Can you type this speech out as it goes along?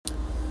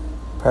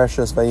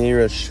Parshas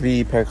וירא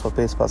Shbi'y Perek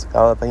Chopes Pasuk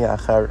Aleph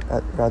Achar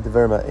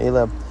Radverma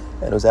Ela, and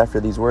it was after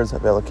these words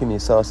of Elokim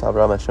Yisas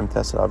Avram Hashem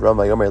tested Avram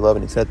Vayomer Love,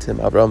 and he said to him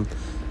Avraham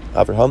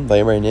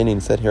Vayomer Nini,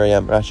 and he said, here I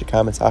am. Rashi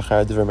comments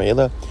Achar Radverma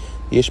Ela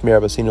Yesh Mir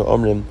Abasinu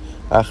Omrim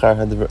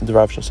Achar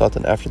Hadvarav Shel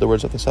Satan, after the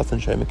words of the Satan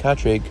Shem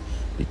Mekatrig,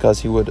 because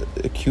he would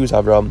accuse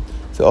Avram.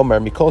 The Omer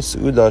Mikol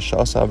Seuda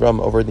Shasa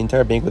Avram, over the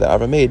entire banquet that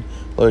Avram made,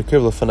 Lo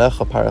Yekriv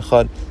Lefanecha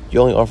Parachad, you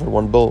only offered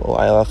one bull, or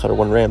Ayalachad, or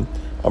one ram.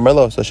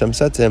 Amarlo, so Hashem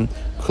said to him,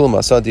 Kul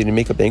Masad, did he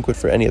make a banquet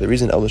for any other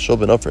reason? El Shul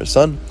ben for his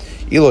son.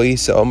 Ilo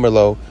Isa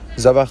Amarlo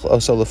Zavach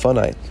Osa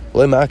Lefanai.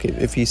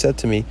 If he said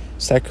to me,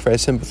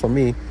 sacrifice him before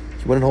me,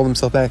 he wouldn't hold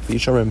himself back.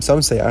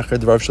 Some say after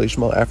the words of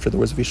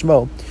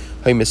Yishmael,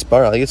 Hay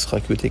Mispar Al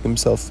Yitzchak, he would take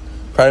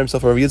pride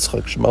himself over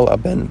Yitzchak, Shmuel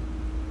Aben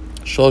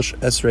Shlosh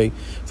Esrei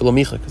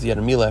V'Lomicha, because he had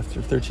a meal after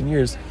 13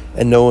 years,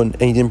 and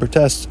he didn't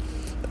protest.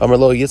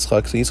 Amarlo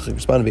Yitzchak, so Yitzchak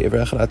responded,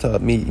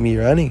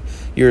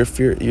 you're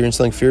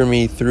instilling fear in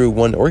me through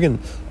one organ.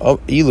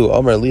 Ilu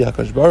Amar Li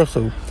HaKadosh Baruch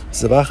Hu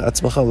Zavach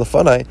Atzmacha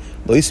Lefanai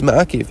Lo Yisi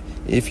Ma'akiv.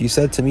 If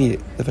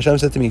Hashem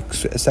said to me,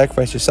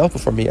 sacrifice yourself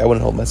before me, I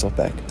wouldn't hold myself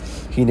back.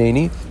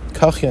 Hineni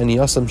Kach Yani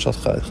Yasam Shal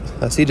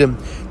Chasidim.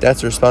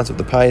 That's the response of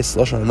the pious,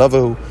 Lashon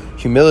Navahu,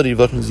 humility,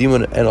 Lashon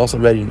Zimun, and also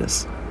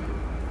readiness.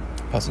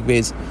 Pasuk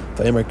Beis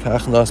Vayomer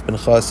Kach Nas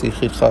Bencha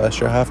Sichidcha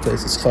Asher Hafta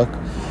Yitzchak.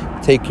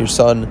 Take your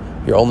son,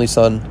 your only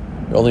one,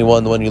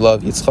 the one you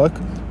love, Yitzchak,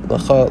 and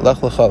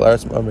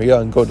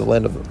go to the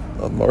land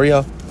of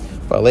Moriah,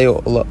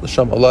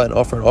 and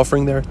offer an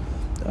offering there, to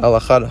one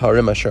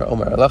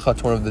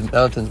of the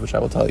mountains which I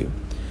will tell you.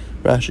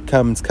 Rashi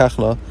comments,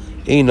 Kachna,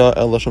 Eina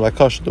el Lashon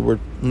Akash, the word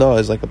na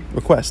is like a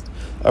request.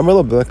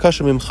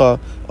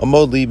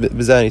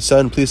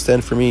 Son, please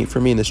stand for me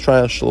in this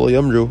trial, so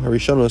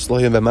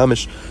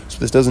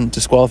this doesn't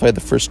disqualify the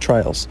first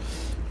trials.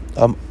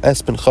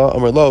 Es bencha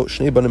Amarlo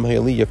Shnei Banim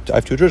Hayali. I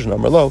have two children.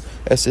 Amarlo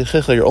Es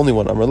Echicha, you're only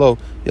one. Amarlo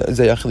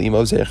Zayachli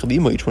Imo Zayachli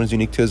Imo. Each one is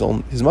unique to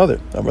his mother.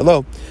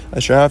 Amarlo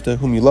Asher Hafta,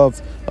 whom you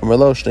love.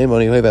 Amarlo Shnei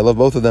Banim Hayali. I love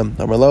both of them.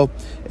 Amarlo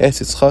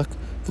Es Yitzchak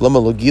V'Lama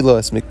Logila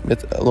Es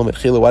Lo.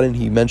 Why didn't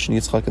he mention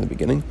Yitzchak in the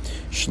beginning?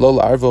 Shlo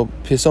Arvo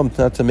Pisom,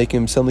 not to make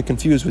him suddenly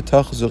confused with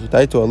Tach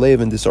Zuchdaito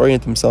Alev, and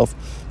disorient himself.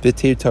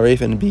 V'Tir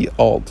Taref, and be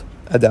adaled.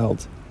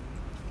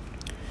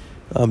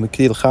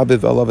 Mekil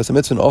Chabiv Allah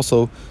V'Samitzvah, and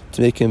also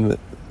to make the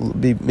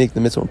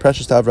mitzvah more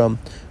precious to Avram,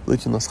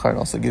 and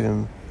also give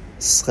him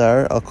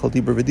schar al kol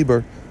dibur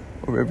v'dibur,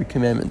 over every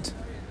commandment.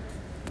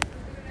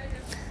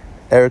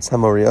 Eretz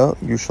Hamoria,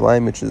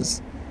 Yerushalayim, which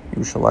is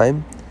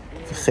Yerushalayim.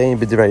 V'chein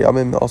b'divrei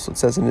Yamim, also it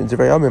says in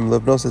Divrei Yamim,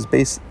 Livnos says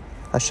Beis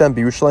Hashem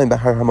b'Yerushalayim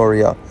b'Har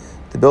Hamoria,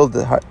 to build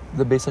the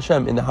Beis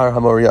Hashem in the Har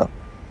Hamoria.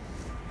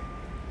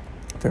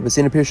 For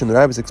Basina Pirshin, the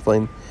rabbis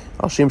explain,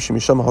 Al Shem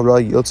Shemisham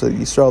Hara Yotza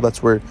Yisrael,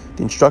 that's where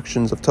the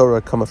instructions of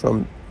Torah come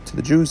from to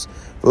the Jews.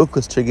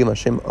 It's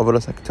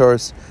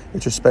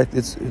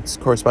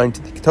corresponding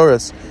to the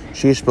Ketores.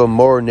 Sheishbo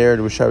more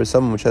nared with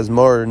someone which has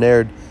more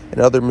nared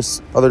and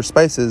other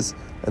spices,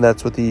 and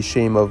that's what the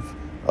shame of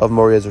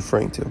Moria is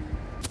referring to.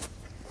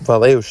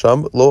 Valeu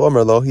Sham Lo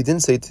Amar Lo, he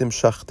didn't say to him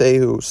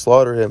Shachtehu,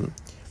 slaughter him.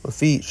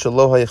 Hashem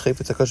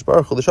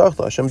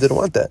didn't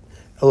want that.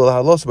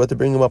 About to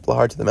bring him up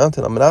lahar to the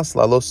mountain. Amanas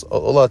lalos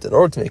olat, in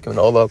order to make him an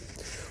olah.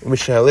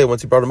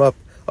 Once he brought him up,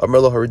 Amar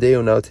Lo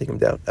harideu, now take him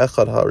down.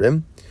 Echad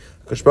harim.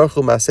 Kadosh Baruch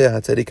Hu Maaseh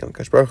HaTzadikam.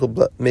 Kadosh Baruch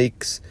Hu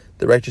makes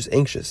the righteous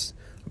anxious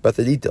about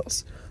the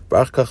details.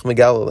 Barach Kach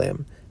Megal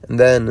Aleim, and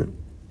then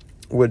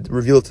would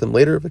reveal it to them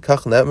later.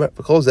 V'Kach Ne'amar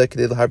V'Kol Zeh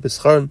Kedei L'Har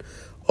B'Scharon.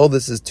 All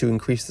this is to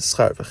increase the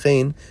schar.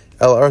 V'chein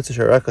El Aretz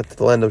Asher Rakat, to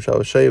the land of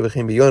Shavashay.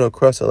 V'chein Biyono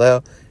Kros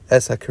Alea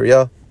Es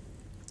HaKriya.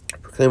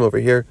 Proclaim over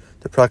here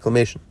the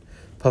proclamation.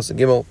 Pasuk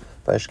Gimel.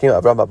 V'Yashkim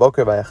Avram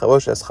Baboker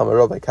V'Yachavosh Es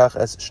Chamaro V'Kach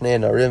Es Shnei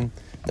Narim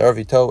Nar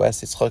Vito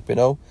Es Yitzchak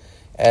Beno.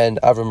 And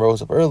Avram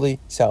rose up early,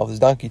 saddled his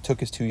donkey,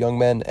 took his two young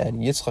men,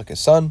 and Yitzchak his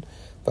son.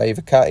 And he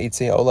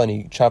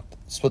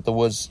split the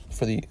woods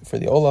for the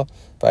olah.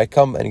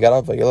 And he got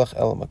up, to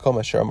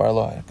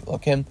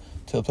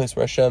the place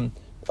where Hashem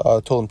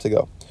told him to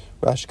go.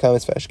 Rashi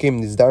comments,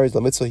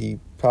 he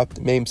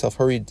made himself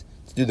hurried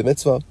to do the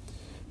mitzvah.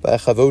 He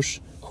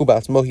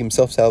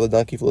himself saddled the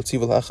donkey. He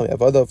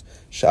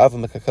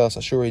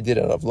did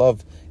it out of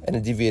love, and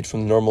it deviated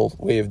from the normal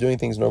way of doing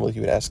things. Normally he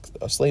would ask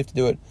a slave to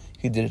do it.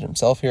 He did it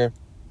himself here.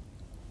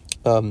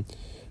 Yishmael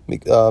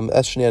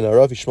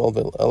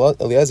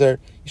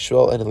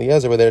and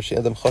Eliezer were there.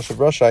 Chumash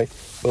Rashi,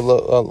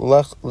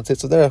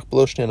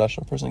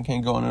 a person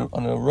can't go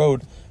on a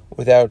road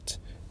without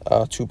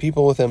two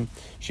people with him.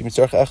 Because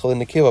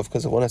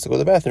if one has to go to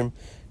the bathroom,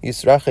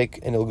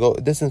 and he'll go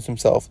distance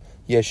himself.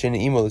 The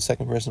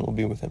second person will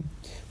be with him.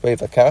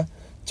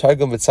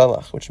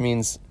 Which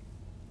means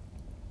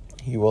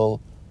he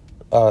will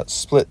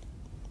split.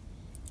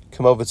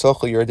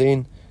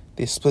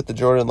 They split the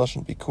Jordan.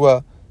 Lashon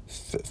Pikua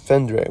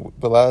Fendre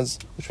Belaz,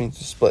 which means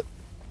to split.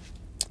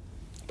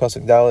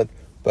 Pasuk Daled.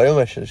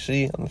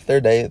 On the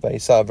third day,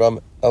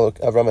 Avram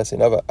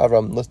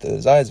lifted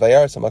his eyes, and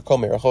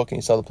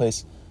he saw the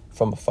place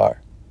from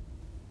afar.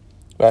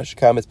 Rashi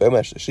comments, why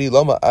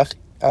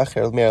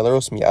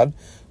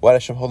did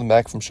Hashem hold him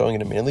back from showing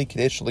it immediately?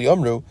 So they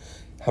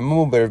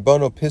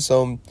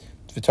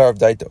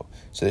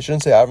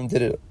shouldn't say Avram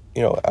did it,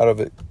 out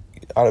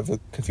of the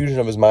confusion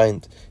of his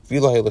mind. If he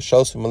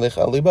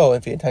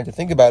had time to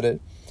think about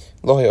it,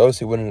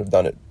 he wouldn't have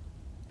done it.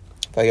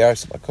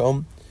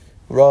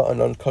 Ra and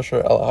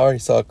unkosher al har, he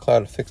saw a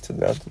cloud affixed to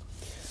the mountain.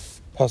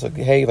 Pasuk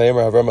Hey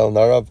Vayomer Avram el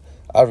Narav,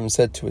 Avram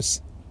said to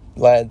his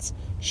lads,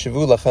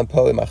 Shivu lachem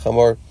po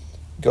imachamor,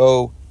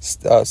 go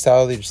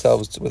salvage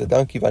yourselves with a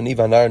donkey. Vani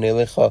vanar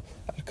ne'lecha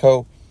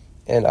adko,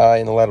 and I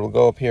and the lad will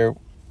go up here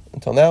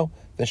until now.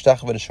 Then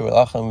shtach v'neshu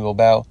elachem, we will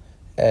bow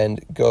and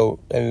go,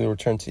 and we will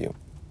return to you.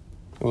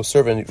 We will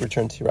serve and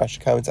return to you. Rashi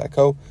comments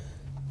adko,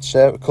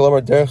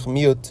 kolomar derech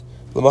miut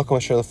l'makom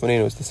asher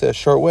lefaninu, is to say a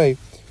short way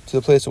to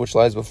the place which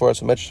lies before us.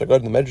 So Medrash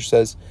Sagad, the Medrash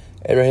says,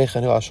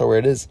 I'll show where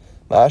it is.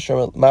 The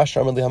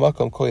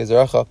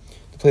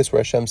place where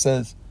Hashem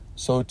says,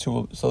 so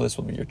this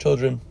will be your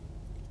children.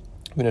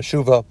 In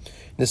the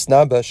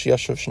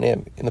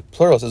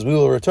plural says, we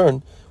will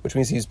return, which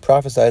means he's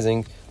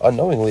prophesizing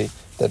unknowingly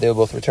that they will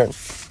both return.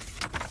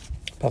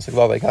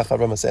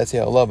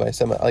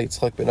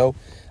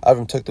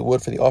 Avram took the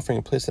wood for the offering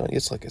and placed it on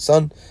Yitzchak his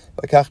son.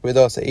 He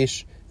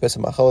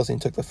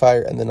took the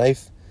fire and the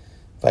knife.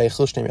 And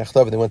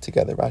they went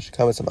together. Rashi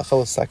comments on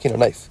machalas sakin, a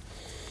knife.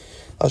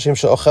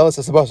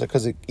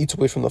 Because it eats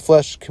away from the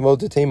flesh. My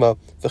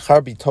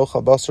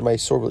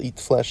sword will eat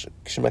the flesh.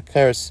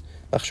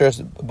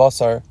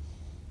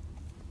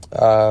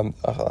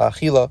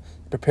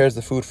 Prepares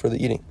the food for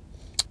the eating.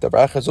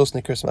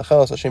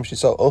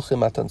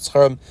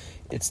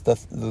 It's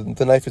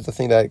the knife is the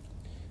thing that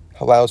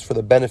allows for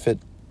the benefit,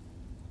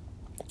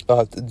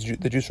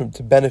 the Jews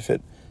to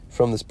benefit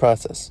from this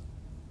process.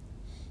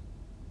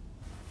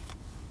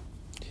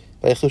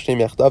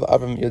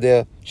 Avram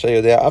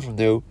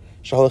knew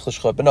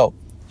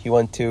he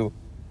went to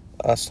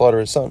slaughter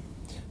his son.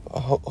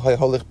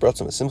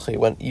 He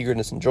went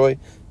eagerness and joy.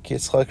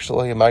 Like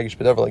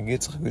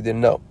Yitzchak, who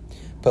didn't know.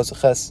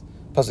 Yitzchak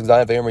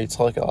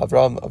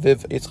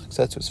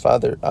said to his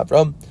father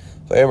Avram,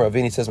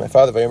 Avini says, my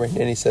father.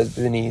 He says,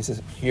 he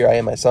says, here I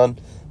am, my son.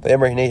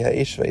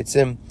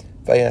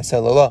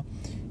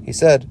 He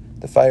said,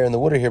 the fire and the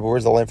wood are here, but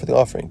where's the lamb for the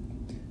offering?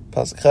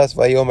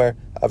 Vayomer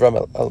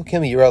Avram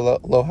Elokim Yira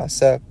lo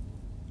haseh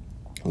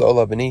lo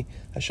ola b'ni.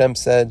 Hashem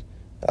said,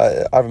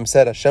 Avram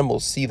said, Hashem will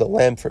see the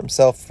lamb for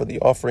himself for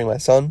the offering, my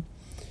son.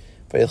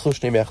 They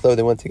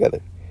went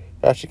together.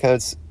 Rashi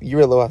comments,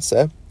 Yira lo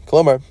haseh,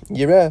 Kolomar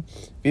Yira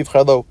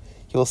vivchar lo.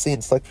 He will see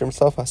and select for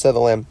himself haseh the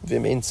lamb.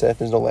 Vim ein seh,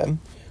 there's no lamb.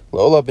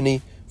 Lo ola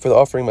b'ni, for the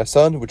offering, my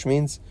son, which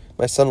means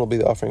my son will be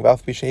the offering.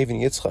 V'af b'shehavin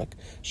Yitzchak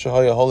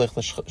shehaya holech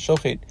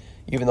l'shochet.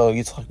 Even though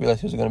Yitzchak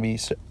realized he was going to be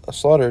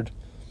slaughtered,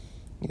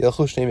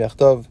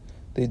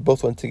 they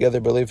both went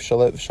together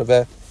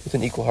with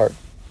an equal heart.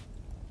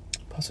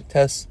 Pasuk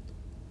Tes.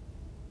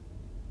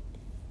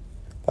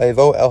 And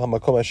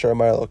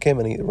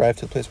he arrived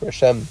to the place where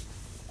Hashem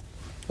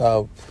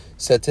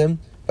said to him,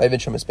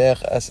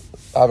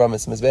 Avram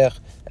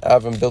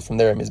built from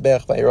there a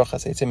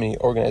mizbech, and he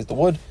organized the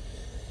wood.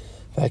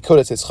 And he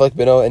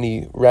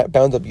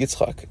bound up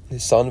Yitzchak,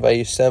 his son, and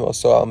placed him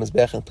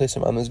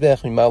on the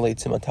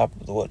mizbech, on top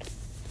of the wood.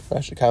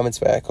 Rashi comments,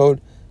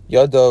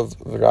 Yadav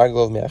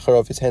v'raglov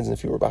me'acharov, his hands and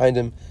feet were behind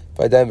him.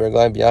 V'adayim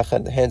v'raglayim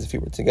b'yachad, the hands and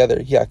feet were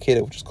together. Hi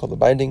akeda, which is called the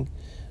binding.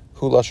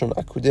 Hu lashon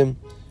akudim,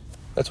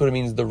 that's what it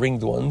means, the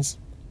ringed ones.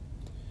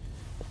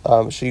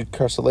 She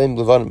karsaleim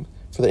levanim,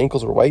 for the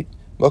ankles were white.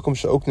 Malkum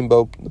she'oknim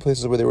bo, the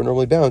places where they were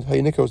normally bound.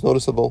 Hayinika was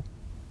noticeable.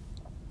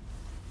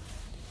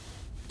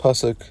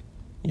 Pasuk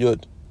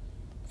Yud.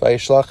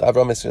 Vayishlach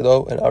Avram es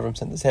yado, and Avram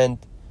sent his hand.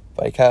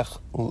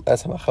 Vayikach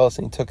es hamachalas,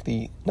 and he took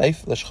the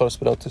knife l'shchoros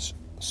b'no, to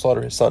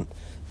slaughter his son.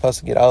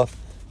 Pasuk Yud Aleph,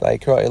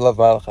 Vayikra elav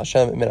malach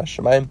Hashem min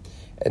hashemayim,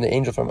 and the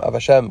angel from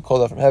Hashem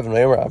called out from heaven,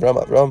 Vayomer Avram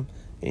Avram,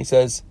 and he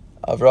says,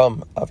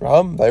 Avram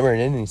Avraham, Vayomer,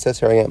 and he says,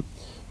 here I am.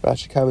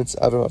 Rashi comments,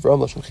 Avram Avram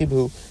lashon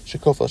chibhu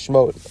shekof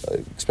lashmo,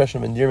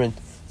 expression of endearment,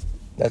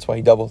 that's why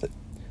he doubled it.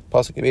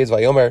 Pasuk Yud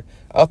Vayomer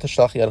al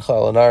tashlach yadcha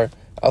al anar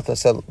al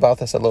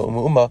tasad lo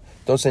umu'uma,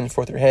 don't send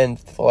forth your hand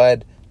to the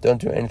lad,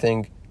 don't do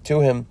anything to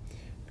him.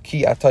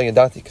 Ki ata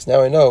yadati, because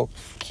now I know,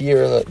 ki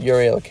yirei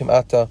elokim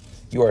ata,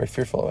 you are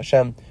fearful of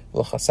Hashem.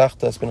 You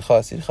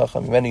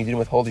didn't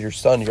withhold your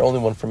son, you're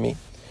only one from me.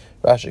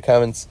 Rashi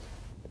comments,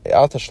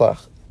 Al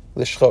tashlach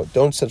lishchot,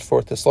 don't set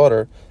forth to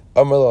slaughter.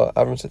 Amrullah,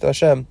 Avram said to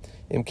Hashem,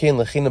 Im kain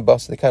lechina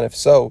bas, the kind, if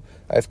so,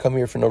 I have come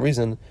here for no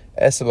reason.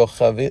 Esabo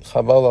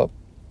chavala,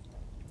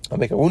 I'll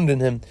make a wound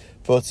in him.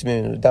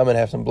 And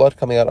have some blood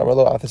coming out.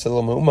 Amrullah,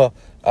 atasalo mumma,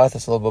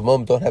 atasalo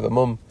b'mum, don't have a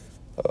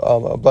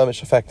a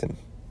blemish affect him.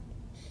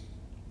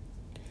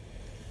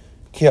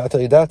 Ki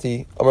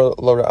atayidati,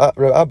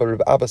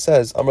 Abba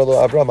says,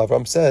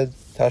 Avram said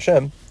to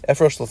Hashem,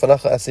 Efrosh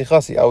l'fanacha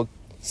asichasi, I will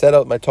set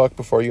out my talk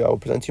before you, I will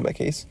present to you my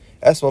case.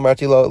 Esmal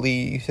marti lo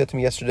li, you said to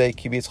me yesterday,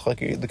 Ki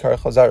b'yitzchak the kar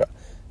chazara,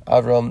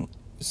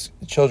 Avram's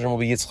children will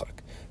be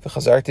Yitzchak.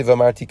 V'chazarti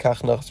v'amarti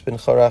kach nachas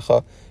bincha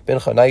racha.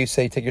 Now you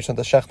say, take your son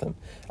to shechtem.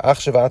 Ach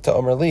shavata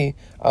omer li,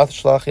 al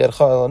tishlach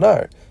yadcha el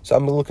anar. So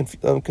I'm a little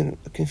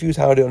confused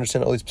how to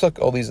understand all these psuk,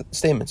 all these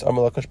statements.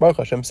 Amar l'kadosh baruch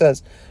Hu, Hashem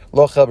says,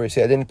 Lo chelber,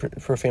 see, I didn't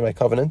profane my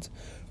covenant.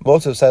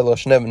 Motzi say lo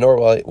shnem, nor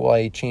will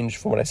I change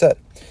from what I said.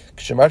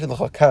 Kshemarti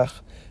l'cha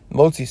kach,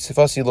 motzi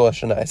sifasi lo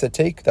hashana. I said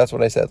take, that's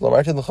what I said. Lo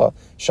marti l'cha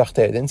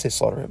shachtei, I didn't say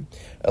slaughter him.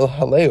 El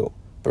haleu,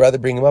 but rather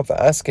bring him up.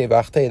 V'askei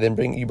v'achtei, then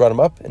you brought him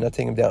up and not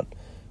take him down.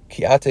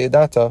 Ki ate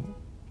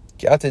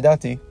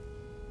dati.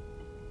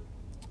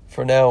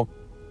 For now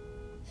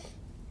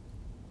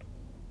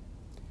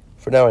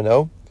I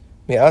know.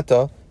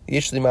 Me'ata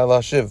yishli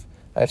ma'ala shiv.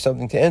 I have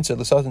something to answer.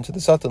 L'satan to the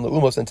Satan,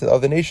 l'umos, and to the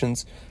other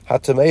nations.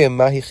 Hatameim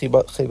mahi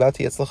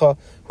chibati etzlacha,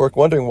 who are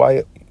wondering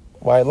why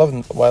I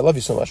love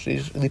you so much.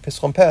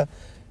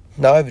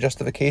 Now I have a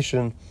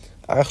justification.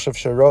 Achshav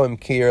sharoim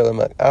kiyer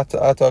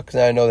ata, because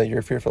now I know that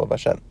you're fearful of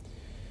Hashem.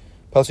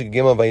 Pasuk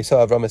Gimel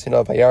vayisa Avram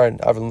esinav vayar,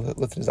 and Avram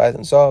lifted his eyes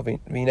and saw.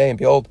 V'nei, and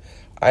behold,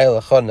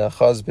 ayalachad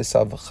nachaz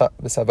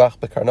b'savach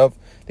bekarnav.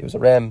 There was a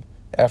ram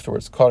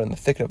afterwards caught in the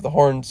thicket of the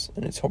horns,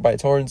 and by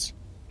its horns.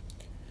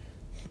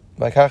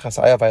 And he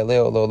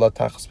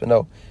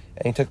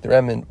took the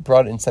ram and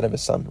brought it instead of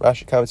his son.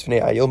 Rashi comments,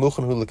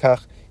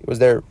 it was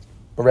there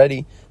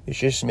already,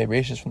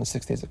 from the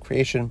 6 days of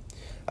creation.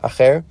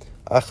 After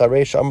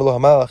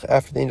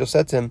the angel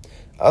said to him,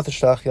 after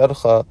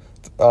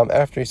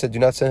he said, do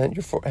not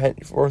send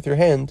forth your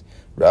hand,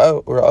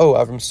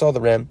 Avram saw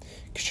the ram,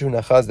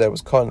 that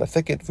was caught in the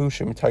thicket.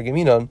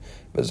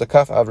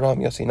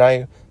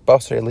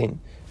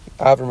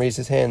 Avram raised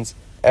his hands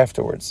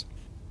afterwards.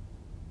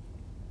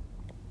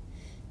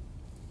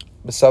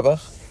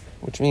 Besavach,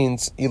 which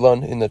means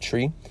Elon in the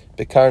tree.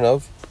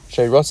 Bekarnov,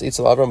 Sheiros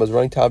Eitzel Avram was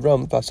running to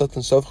Avram. Vasatan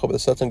Sovcha, but the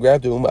Satan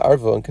grabbed him,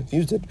 Arvo, and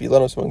confused it.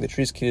 Bilanos among the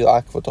trees, Kiril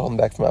Akva, to hold him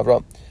back from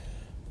Avram.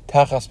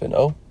 Tachas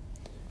Beno,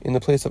 in the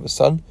place of his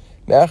son.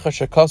 Me'achar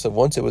Shakasav,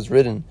 once it was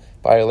written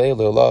by Alei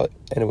Leolah,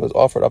 and it was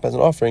offered up as an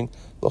offering.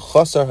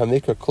 L'chasar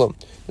Hamikra Klum,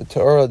 the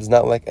Torah does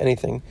not lack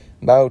anything.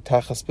 Mao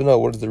Tachas Beno,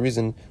 what is the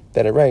reason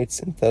that it writes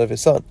instead of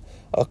his son?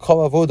 Al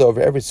Kol Avoda, over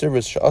every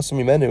service, Sha'asam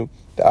Yimenu,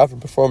 that Avram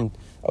performed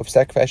of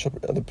sacrificial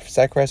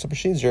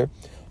procedure,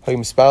 he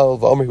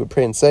would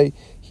pray and say,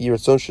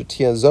 this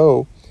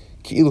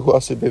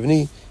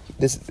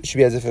should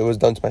be as if it was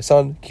done to my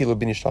son, as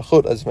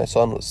if my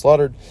son was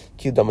slaughtered,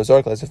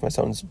 as if my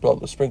son's blood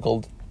was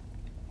sprinkled,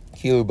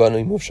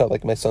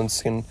 like my son's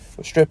skin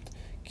was stripped,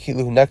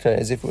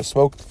 as if it was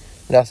smoked,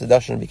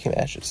 and became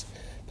ashes.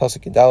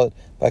 Pasuk Dalet,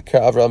 and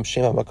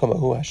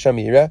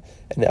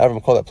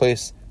Avram called that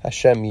place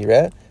Hashem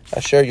Yireh,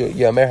 Asher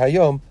Yamer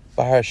Hayom,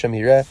 Bahar Hashem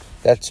Yireh,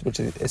 that's which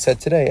is said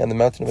today, and the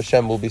mountain of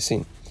Hashem will be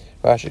seen.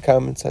 Rashi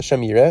comments,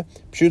 Hashem Yireh,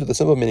 Pshuta, the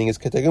simple meaning is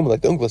Ketagum,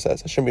 like the Ungla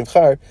says, Hashem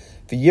Bimchar,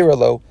 V'yirah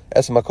lo,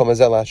 Esamakom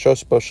Azela,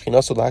 Shos Bo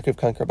Shchinasu L'Hakiv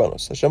Kan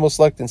Karbanos. Hashem will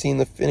select and see in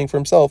the fitting for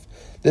himself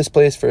this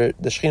place for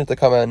the Shechina to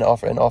come and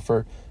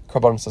offer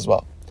Karbanos as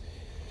well.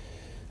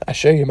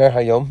 Asher Yamer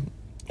Hayom,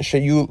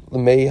 Shayu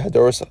L'mei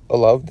Hadoros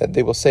Alav, that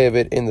they will say of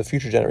it in the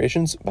future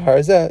generations, Bahar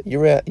Zeh,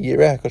 Yireh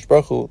HaKadosh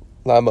Baruch Hu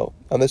La'amo.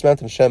 On this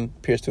mountain Hashem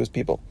appears to his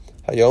people.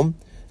 Hayom,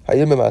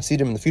 Hayim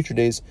Ma'asidim, in the future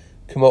days,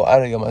 Kumo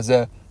Ada Yom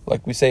Hazeh,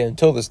 like we say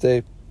until this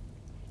day,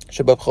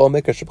 meaning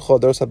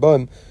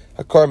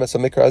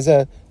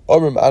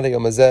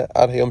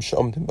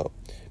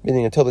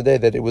until the day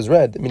that it was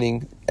read,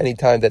 meaning any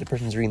time that a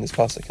person is reading this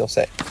pasuk, he'll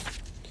say.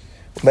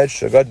 The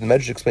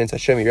Medrash explains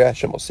Hashem Yireh,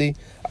 Hashem will see.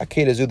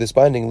 Akedazu, this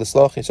binding,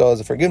 L'slach Yisrael, as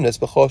a forgiveness,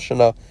 B'chol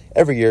Shana,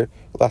 every year,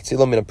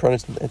 L'atzilam,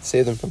 and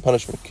save them from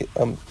punishment.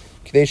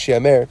 Kidei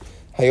She'amer,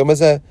 Hayom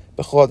Hazeh,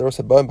 B'chol Adoros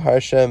Habayim, B'har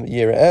Hashem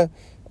Yireh,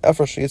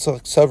 Afro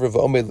Sheyitzchak Tzavra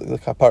V'omei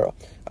L'Kapara.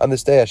 On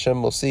this day,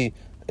 Hashem will see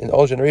in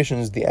all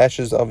generations the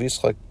ashes of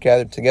Yitzchak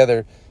gathered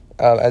together,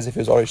 as if he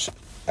was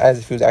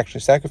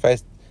actually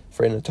sacrificed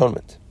for an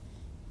atonement.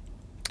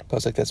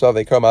 Pasuk Tesvav,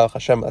 Vayikra Malach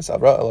Hashem as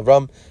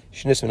Avram,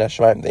 Shinis Min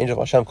Hashemayim. The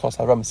angel of Hashem calls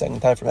Avram a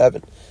second time from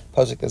heaven.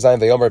 Pasuk Tezayim,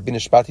 Vayomer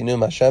Binishpati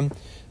Num Hashem.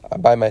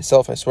 By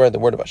myself, I swear the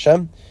word of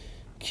Hashem.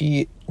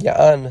 Ki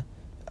Ya'an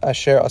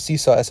Asher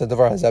Asisa Es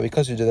Hadavar Hazeh.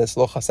 Because you did this,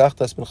 Lo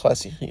Chasachtas Bin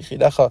Chas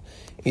Yichidecha.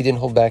 He didn't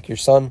hold back your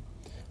son.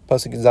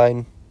 Pasuk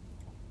Zayin.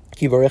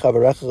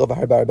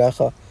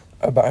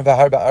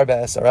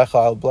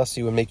 I'll bless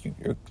you and make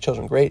your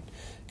children great.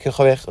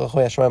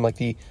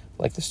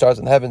 Like the stars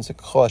in the heavens, and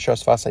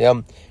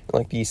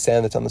like the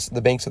sand that's on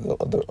the banks of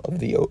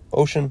the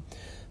ocean.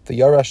 And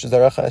your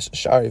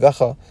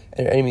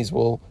enemies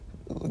will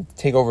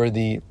take over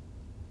the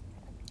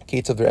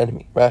gates of their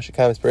enemy. Rashi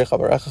comments,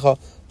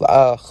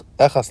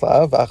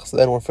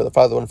 then one for the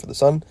father, one for the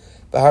son.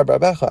 One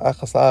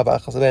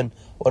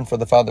for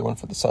the father, one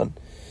for the son.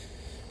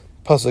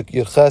 Pasuk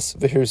Yirches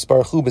v'hiris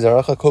baruchu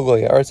b'zaracha kol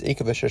yaretz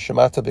eka v'sher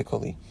shemata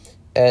b'koli,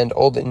 and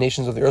all the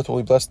nations of the earth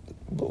will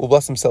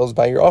bless themselves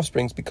by your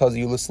offsprings because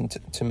you listened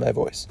to my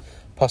voice.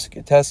 Pasuk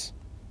Yates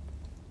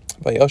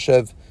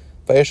Vayoshev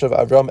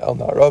Avram el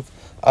Na'arav.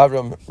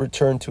 Avram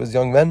returned to his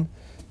young men.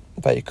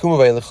 Vayikumu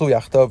vaylechu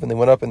yachtav, and they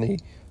went up and they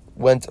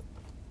went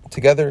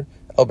together.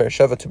 El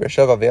Beersheva to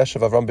Beersheva,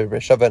 V'yashav Avram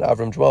Beersheva, and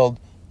Avram dwelled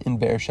in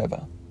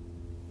Beersheva.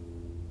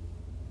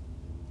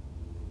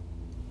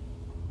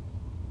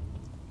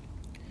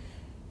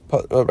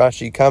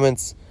 Rashi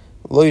comments,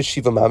 Lo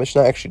Yeshiva Mamish,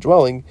 not actually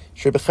dwelling,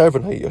 Shre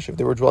Bechevron HaYoshev,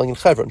 they were dwelling in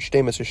Chevron,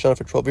 Shtemes Rishon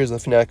for 12 years,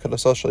 Lefina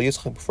Kadasal Shal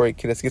Yitzchak, before he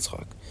Kedes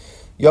Yitzchak.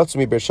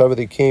 Yatsumi Beersheva,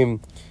 they came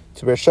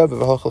to Beersheva,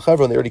 V'halchal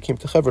Chevron, they already came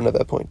to Chevron at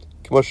that point.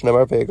 As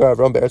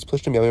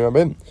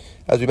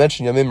we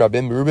mentioned, Yamim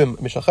Rabim, Merubim,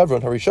 Mishal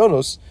Chevron,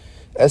 Harishonos,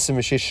 Esim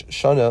Mishish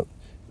Shana,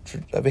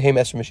 Vehem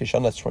Esim Mishish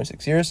Shana, that's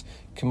 26 years,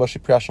 Kemoshi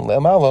Prashon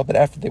Le'amala, but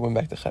after they went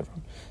back to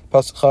Chevron.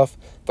 Pasuk Chaf,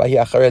 Vahi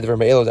Acharei Devar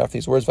Me'elos, after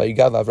these words,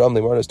 Vayigad Avram,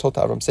 the word told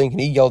to Avram, saying,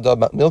 K'ni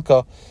Yalda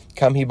Milka,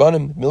 Kam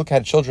Hibanim, Milka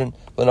had children,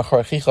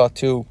 L'nachar Achicha,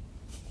 to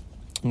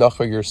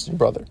Nachar your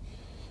brother.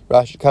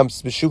 Rashi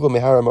comes, B'shuva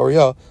Mehara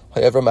Moria,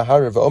 Hayavra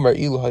Mahara, V'omer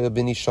Ilu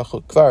Hayabini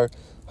Shachut Kvar,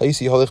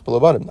 Hayisi Holich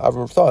B'lobanim.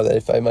 Avram thought that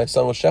if my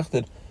son was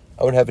shechted,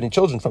 I wouldn't have any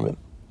children from him.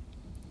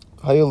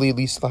 Hayali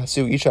Lis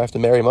Lahasu Isha, I have to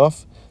marry him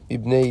off.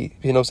 Ibnei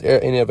Pinos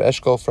Er Einer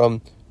Eshkol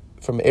from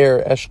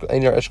Er Eshkol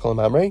Einer Eshkol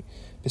Mamre.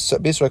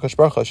 Bisra Kosh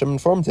Baruch Hashem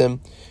informed him,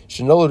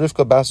 Shenola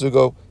Rivka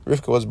Basugo,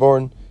 Rivka was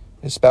born,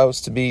 his spouse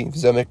to be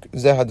Zeh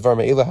Hadvar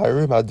Me'ila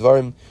Harim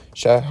Hadvarim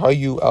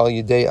Shahayu Al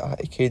Yedei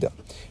Akeda.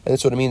 And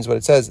that's what it means when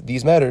it says,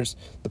 these matters,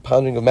 the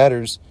pondering of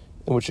matters,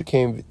 in which it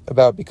came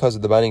about because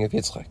of the binding of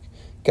Yitzchak.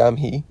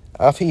 Gamhi,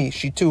 Afhi,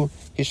 she too,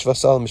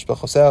 Hishvasal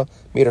Mishpachosel,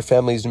 made her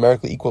families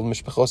numerically equal to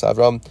Mishpachos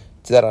Avram,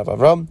 to that of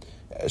Avram.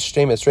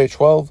 Shteim Esrei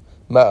 12,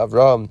 Ma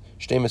Avram,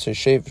 Shteim Esrei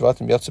Shev,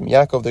 Jvatim Yatzim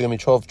Yaakov, there are going to be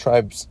 12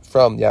 tribes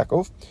from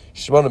Yaakov.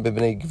 Shemona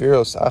b'bnei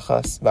Gviros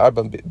Achas,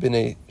 V'arba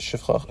b'nei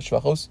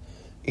Shvachos,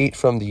 8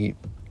 from the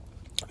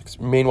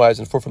main wives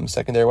and 4 from the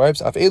secondary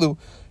wives. Af Elu,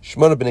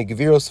 Shemona b'nei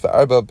Gviros,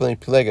 V'arba b'nei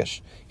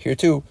Pilegesh. Here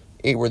too,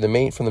 8 were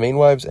from the main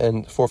wives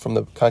and 4 from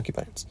the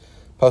concubines.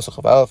 Pasuk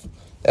of Aleph,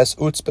 Es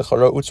Utz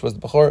Becharo, Utz was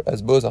the Bechor,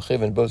 as Boz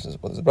Achiv, and Boz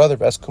was his brother,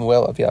 Es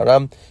Kumuel of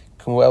Aram,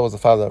 Kumuel was the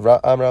father of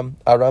Aram,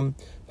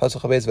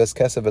 Pasuk of Ez, Ves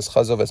Kesev, Ves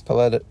Chazo, Ves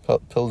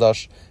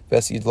Pildash,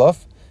 Ves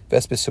Yidlof,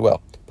 Ves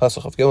Besuel.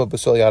 Pasuk of Gimel,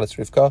 Besuel Yadas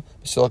Rivka,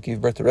 Besuel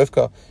gave birth to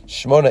Rivka,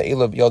 Shmona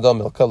Elab Yalda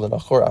Milka,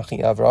 Lenachor Achi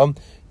Avram,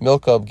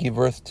 Milka gave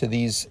birth to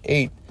these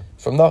 8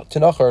 to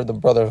Nachor, the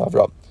brother of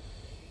Avram.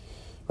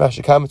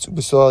 Rashi comments,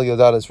 Besuel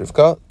Yadadas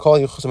Rivka, Kol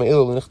Yuchusam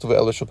Elu Lenichtuva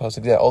El Bishul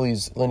Pasuk. All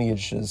these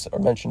lineages are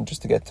mentioned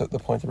just to get to the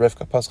point of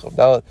Rivka. Pasuk of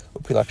Dalet,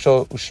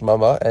 Upilaksho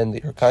Ushmama, and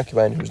her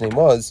concubine, whose name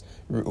was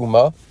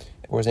Ru'uma,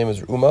 or his name was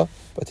Ru'uma,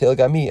 but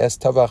Telgami Es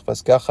Tavach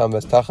Ves Gacham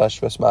Ves Tachash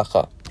Ves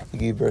Macha. She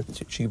gave birth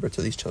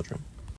to these children.